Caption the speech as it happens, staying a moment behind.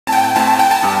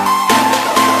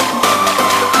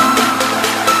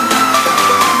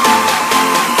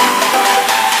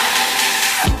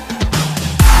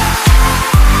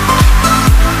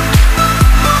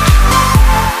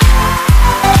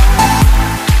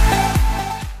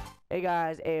Hey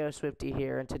guys, AO Swifty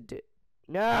here, and today,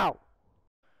 no!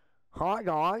 Hi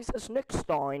guys, it's Nick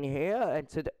Stein here, and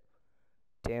today,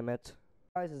 damn it.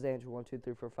 Guys, this is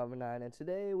Andrew123459, and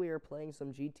today we are playing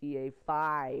some GTA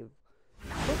 5. Look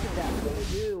at that, what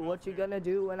you do? What you gonna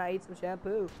do when I eat some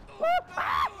shampoo?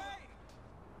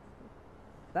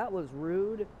 That was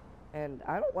rude, and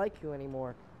I don't like you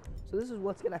anymore. So this is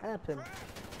what's gonna happen.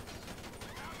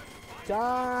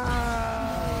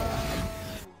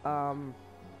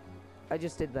 I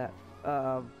just did that.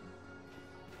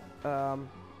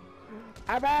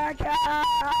 America!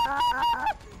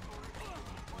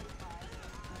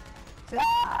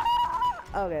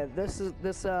 Okay,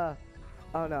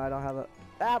 oh no, I don't have a,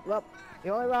 well, the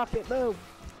only rocket, move!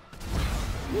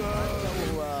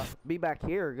 We'll, be back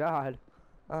here, God.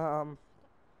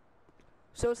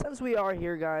 So since we are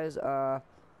here, guys,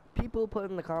 people put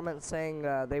in the comments saying,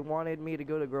 they wanted me to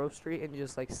go to Grove Street and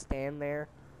just, like, stand there.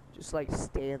 Just, like,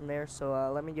 stand there.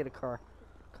 So, let me get a car.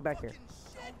 Come back here.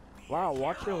 Wow,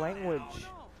 watch your language.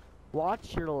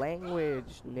 Watch your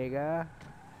language, nigga.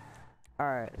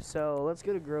 Alright, so, let's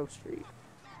go to Grove Street.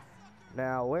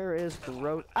 Now, where is the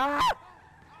road? Ah!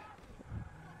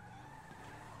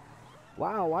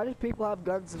 Wow, why do people have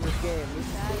guns in this game?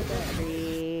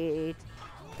 Street.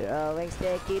 Throwing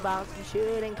sticky bombs and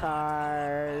shooting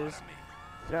cars.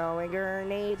 Throwing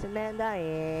grenades and then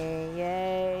dying.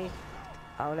 Yay.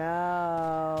 Oh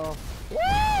no. Woo!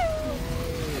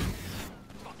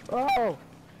 Oh!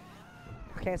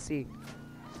 I can't see.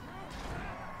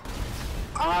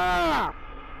 Ah!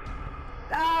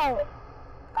 Ow!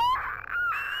 Ah!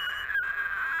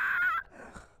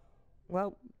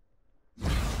 Well,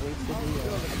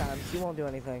 she won't do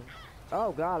anything.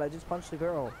 Oh god, I just punched the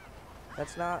girl.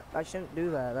 That's not, I shouldn't do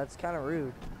that. That's kind of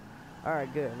rude.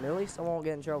 Alright, good. At least I won't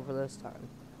get in trouble for this time.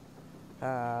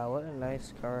 What a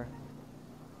nice car.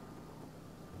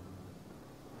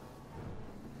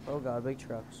 Oh god, big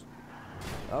trucks.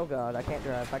 Oh god, I can't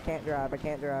drive. I can't drive. I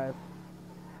can't drive.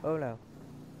 Oh no.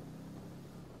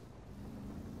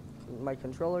 My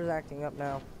controller's acting up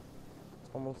now.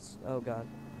 It's almost, oh god.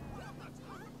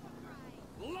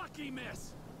 Lucky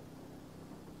miss.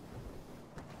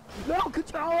 No,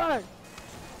 controller!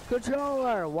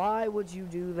 Controller, why would you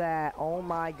do that? Oh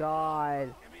my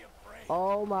god.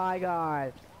 Oh my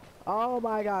god. Oh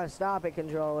my god, stop it,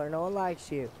 controller. No one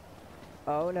likes you.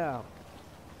 Oh no.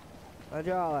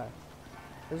 Controller.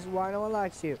 This is why no one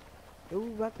likes you. Ooh,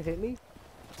 you about to hit me?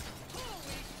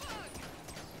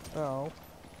 Oh.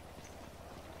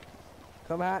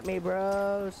 Come at me,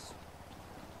 bros.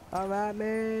 Come at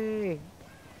me.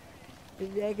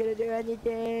 You ain't gonna do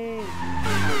anything.